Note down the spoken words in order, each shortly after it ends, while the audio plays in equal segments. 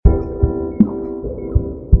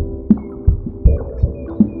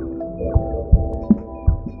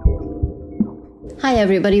Hi,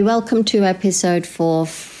 everybody. Welcome to episode 4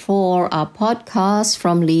 for our podcast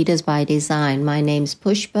from Leaders by Design. My name's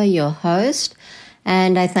Pushpa, your host,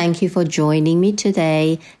 and I thank you for joining me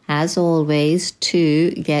today, as always,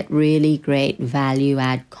 to get really great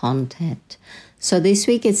value-add content. So this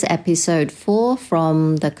week it's episode 4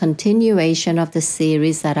 from the continuation of the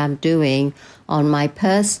series that I'm doing on my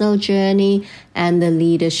personal journey and the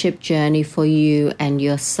leadership journey for you and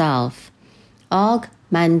yourself. Og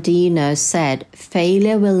Mandino said,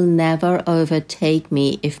 "Failure will never overtake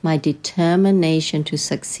me if my determination to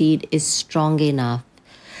succeed is strong enough."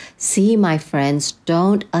 See, my friends,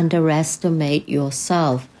 don't underestimate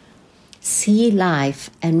yourself. See life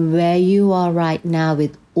and where you are right now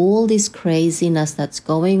with all this craziness that's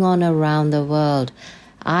going on around the world.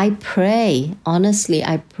 I pray, honestly,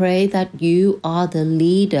 I pray that you are the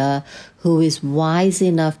leader who is wise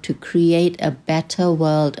enough to create a better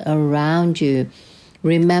world around you.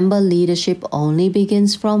 Remember, leadership only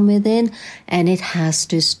begins from within, and it has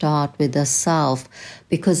to start with the self.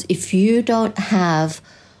 Because if you don't have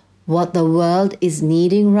what the world is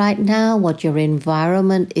needing right now, what your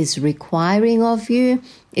environment is requiring of you,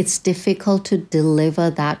 it's difficult to deliver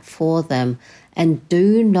that for them. And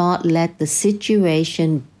do not let the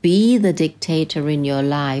situation be the dictator in your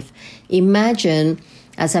life. Imagine,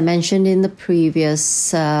 as I mentioned in the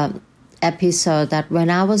previous episode, that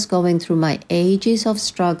when I was going through my ages of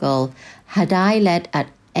struggle, had I let at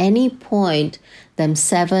any point them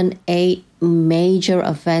 7, 8 major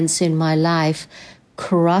events in my life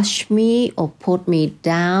crush me or put me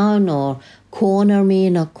down or corner me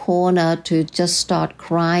in a corner to just start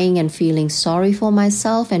crying and feeling sorry for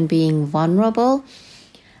myself and being vulnerable,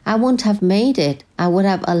 I wouldn't have made it. I would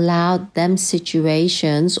have allowed them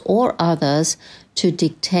situations or others to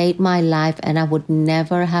dictate my life, and I would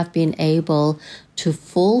never have been able to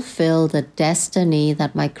fulfill the destiny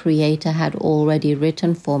that my Creator had already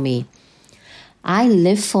written for me. I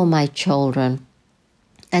live for my children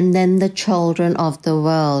and then the children of the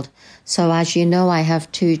world. So as you know, I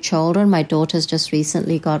have 2 children. My daughters just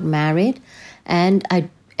recently got married, and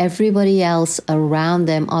everybody else around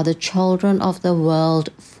them are the children of the world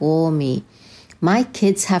for me. My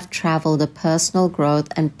kids have traveled a personal growth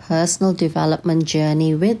and personal development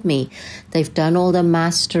journey with me. They've done all the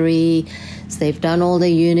mastery, they've done all the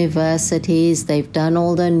universities, they've done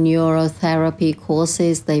all the neurotherapy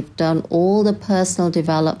courses, they've done all the personal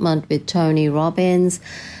development with Tony Robbins,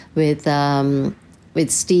 with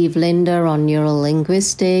Steve Linder on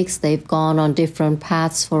neurolinguistics. They've gone on different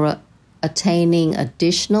paths for attaining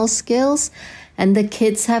additional skills. And the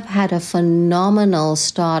kids have had a phenomenal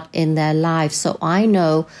start in their life. So I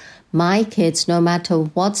know my kids, no matter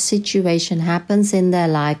what situation happens in their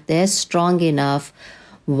life, they're strong enough,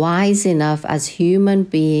 wise enough as human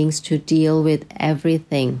beings to deal with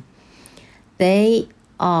everything. They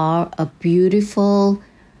are a beautiful,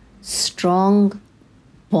 strong,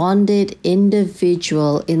 bonded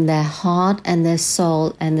individual in their heart and their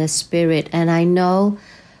soul and their spirit. And I know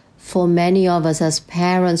for many of us as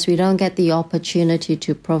parents, we don't get the opportunity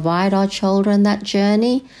to provide our children that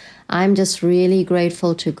journey. I'm just really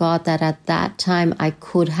grateful to God that at that time I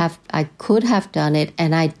could have done it,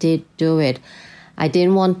 and I did do it. I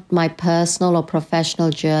didn't want my personal or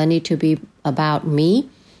professional journey to be about me,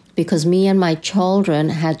 because me and my children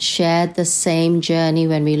had shared the same journey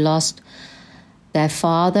when we lost their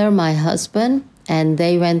father, my husband, and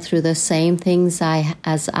they went through the same things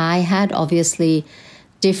as I had. Obviously,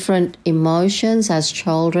 different emotions as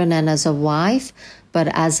children and as a wife, but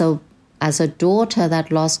as a daughter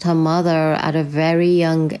that lost her mother at a very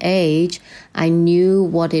young age, I knew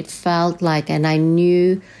what it felt like, and I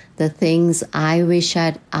knew the things I wish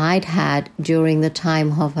I'd had during the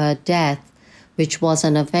time of her death, which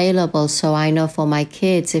wasn't available. So I know for my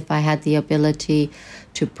kids, if I had the ability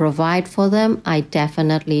to provide for them, I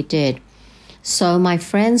definitely did. So my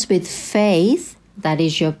friends, with faith, that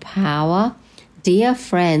is your power. Dear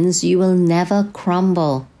friends, you will never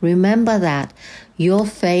crumble. Remember that. Your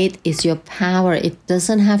faith is your power. It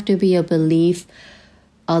doesn't have to be a belief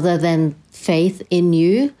other than faith in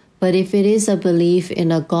you. But if it is a belief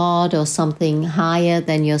in a God or something higher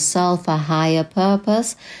than yourself, a higher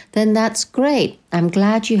purpose, then that's great. I'm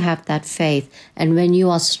glad you have that faith. And when you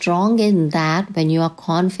are strong in that, when you are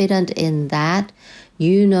confident in that,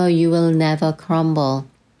 you know you will never crumble.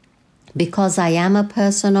 Because I am a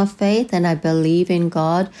person of faith and I believe in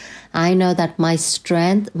God, I know that my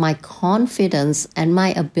strength, my confidence, and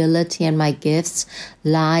my ability and my gifts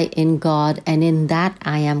lie in God, and in that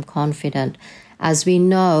I am confident. As we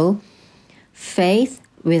know, faith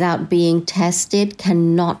without being tested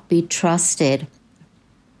cannot be trusted.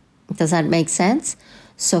 Does that make sense?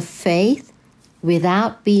 So faith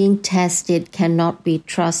without being tested cannot be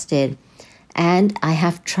trusted. And I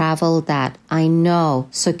have traveled that. I know.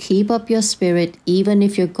 So keep up your spirit, even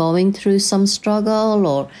if you're going through some struggle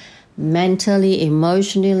or mentally,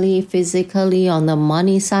 emotionally, physically, on the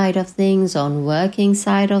money side of things, on working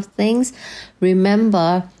side of things.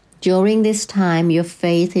 Remember, during this time, your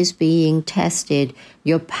faith is being tested,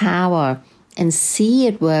 your power, and see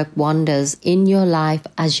it work wonders in your life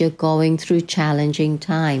as you're going through challenging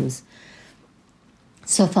times.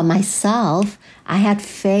 So for myself, I had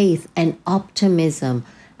faith and optimism.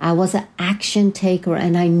 I was an action taker,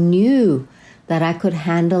 and I knew that I could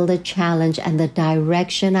handle the challenge and the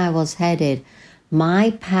direction I was headed.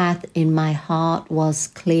 My path in my heart was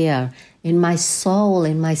clear. In my soul,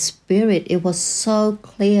 in my spirit, it was so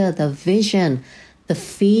clear. The vision, the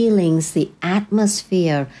feelings, the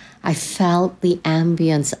atmosphere. I felt the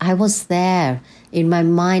ambience. I was there. In my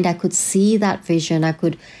mind, I could see that vision. I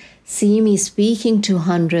could see me speaking to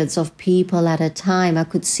hundreds of people at a time. I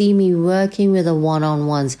could see me working with the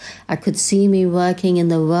one-on-ones. I could see me working in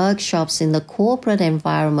the workshops, in the corporate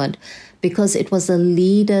environment, because it was the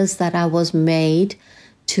leaders that I was made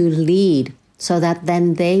to lead, so that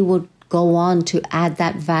then they would go on to add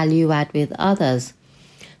that value add with others.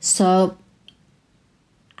 So,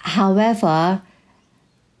 however,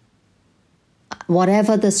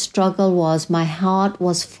 whatever the struggle was, my heart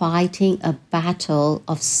was fighting a battle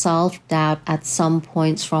of self-doubt at some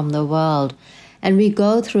points from the world. And we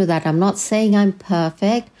go through that. I'm not saying I'm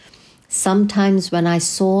perfect. Sometimes when I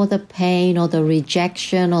saw the pain or the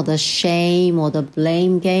rejection or the shame or the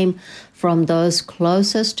blame game from those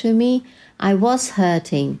closest to me, I was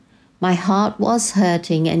hurting. My heart was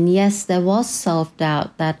hurting. And yes, there was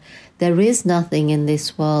self-doubt that there is nothing in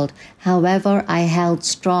this world. However, I held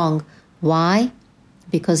strong. Why?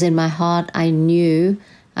 Because in my heart, I knew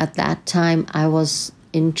at that time I was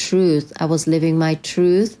in truth. I was living my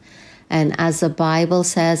truth. And as the Bible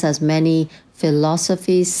says, as many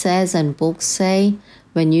philosophies says and books say,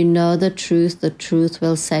 when you know the truth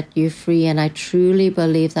will set you free. And I truly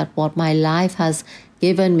believe that what my life has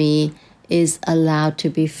given me is allowed to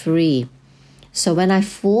be free. So when I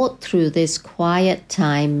fought through this quiet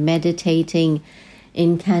time, meditating,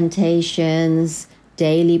 incantations,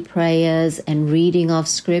 daily prayers and reading of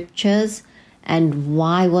scriptures. And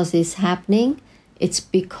why was this happening? It's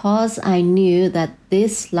because I knew that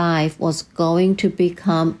this life was going to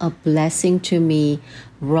become a blessing to me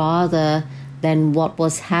rather than what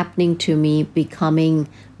was happening to me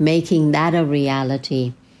making that a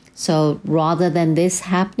reality. So rather than this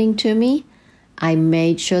happening to me, I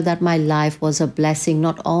made sure that my life was a blessing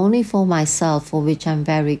not only for myself, for which I'm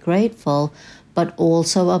very grateful, but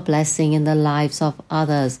also a blessing in the lives of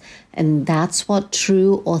others. And that's what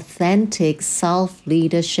true, authentic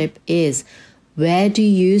self-leadership is. Where do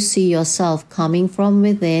you see yourself coming from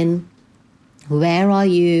within? Where are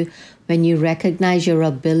you when you recognize your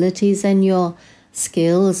abilities and your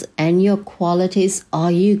skills and your qualities?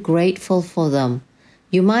 Are you grateful for them?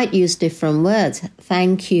 You might use different words.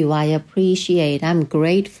 Thank you, I appreciate, I'm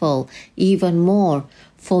grateful, even more.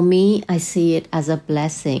 For me, I see it as a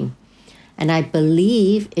blessing. And I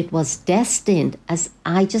believe it was destined, as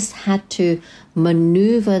I just had to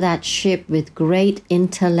maneuver that ship with great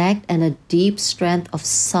intellect and a deep strength of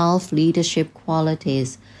self-leadership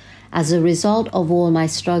qualities. As a result of all my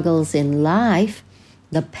struggles in life,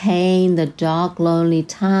 the pain, the dark, lonely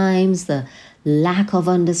times, the lack of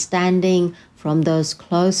understanding from those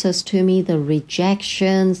closest to me, the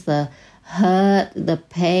rejections, the hurt, the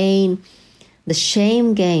pain, the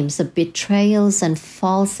shame games, the betrayals and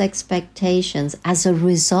false expectations, as a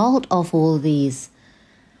result of all these,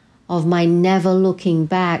 of my never looking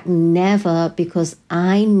back, never, because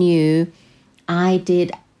I knew I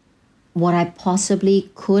did what I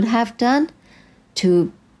possibly could have done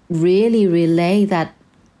to really relay that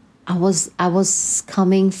I was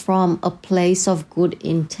coming from a place of good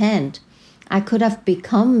intent. I could have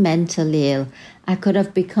become mentally ill. I could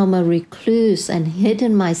have become a recluse and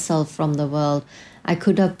hidden myself from the world. I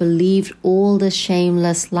could have believed all the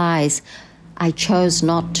shameless lies. I chose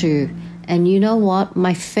not to. And you know what?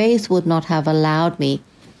 My faith would not have allowed me.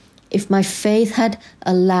 If my faith had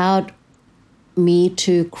allowed me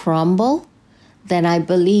to crumble, then I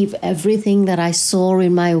believe everything that I saw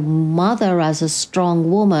in my mother as a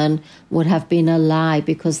strong woman would have been a lie,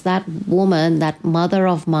 because that woman, that mother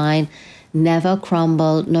of mine, never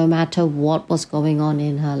crumbled no matter what was going on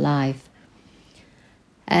in her life.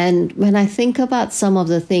 And when I think about some of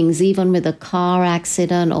the things, even with a car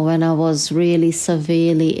accident or when I was really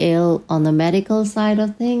severely ill on the medical side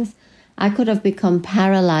of things, I could have become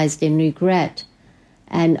paralyzed in regret.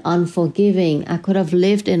 and unforgiving. I could have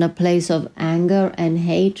lived in a place of anger and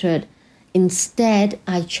hatred. Instead,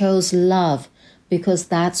 I chose love because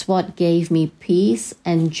that's what gave me peace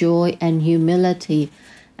and joy and humility.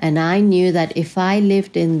 And I knew that if I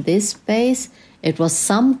lived in this space, it was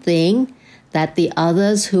something that the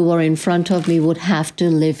others who were in front of me would have to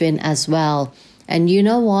live in as well. And you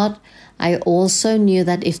know what? I also knew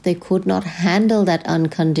that if they could not handle that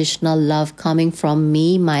unconditional love coming from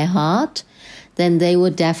me, my heart, then they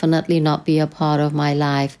would definitely not be a part of my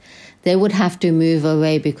life. They would have to move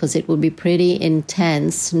away because it would be pretty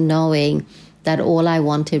intense knowing that all I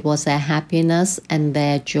wanted was their happiness and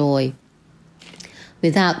their joy.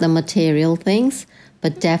 Without the material things,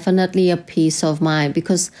 but definitely a peace of mind.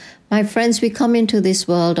 Because, my friends, we come into this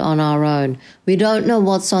world on our own. We don't know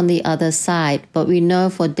what's on the other side, but we know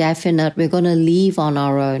for definite we're going to leave on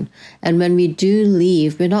our own. And when we do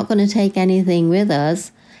leave, we're not going to take anything with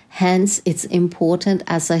us. Hence, it's important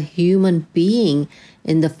as a human being,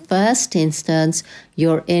 in the first instance,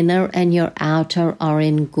 your inner and your outer are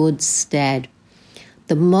in good stead.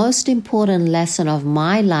 The most important lesson of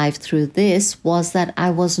my life through this was that I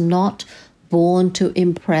was not born to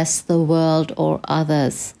impress the world or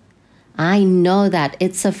others. I know that.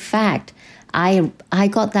 It's a fact. I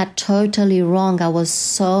got that totally wrong. I was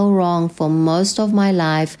so wrong for most of my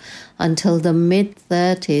life until the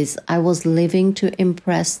mid-30s. I was living to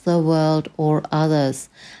impress the world or others.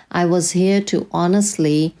 I was here to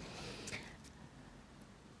honestly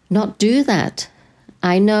not do that.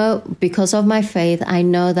 I know because of my faith, I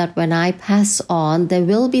know that when I pass on, there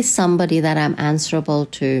will be somebody that I'm answerable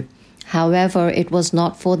to. However, it was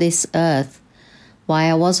not for this earth. Why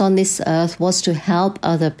I was on this earth was to help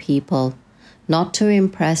other people, not to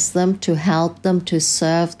impress them, to help them, to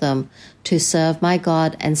serve my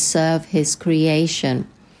God and serve His creation.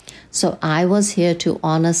 So I was here to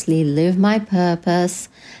honestly live my purpose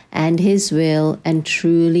and His will and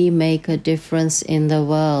truly make a difference in the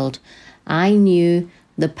world. I knew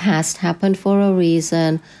the past happened for a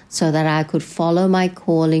reason so that I could follow my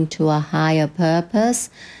calling to a higher purpose,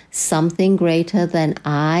 something greater than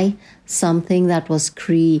I, something that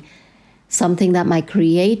my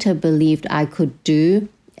Creator believed I could do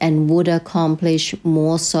and would accomplish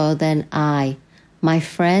more so than I. My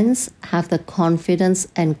friends, have the confidence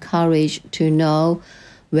and courage to know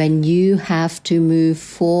when you have to move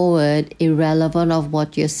forward, irrelevant of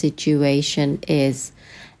what your situation is.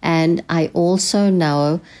 And I also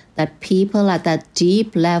know that people at that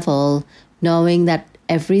deep level, knowing that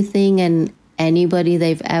everything and anybody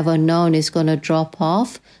they've ever known is going to drop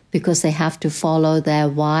off because they have to follow their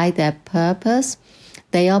why, their purpose,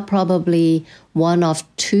 they are probably 1 of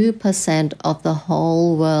 2% of the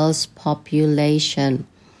whole world's population.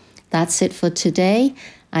 That's it for today.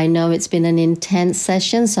 I know it's been an intense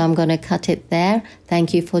session, so I'm going to cut it there.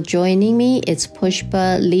 Thank you for joining me. It's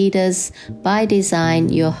Pushpa, Leaders by Design,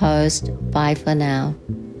 your host. Bye for now.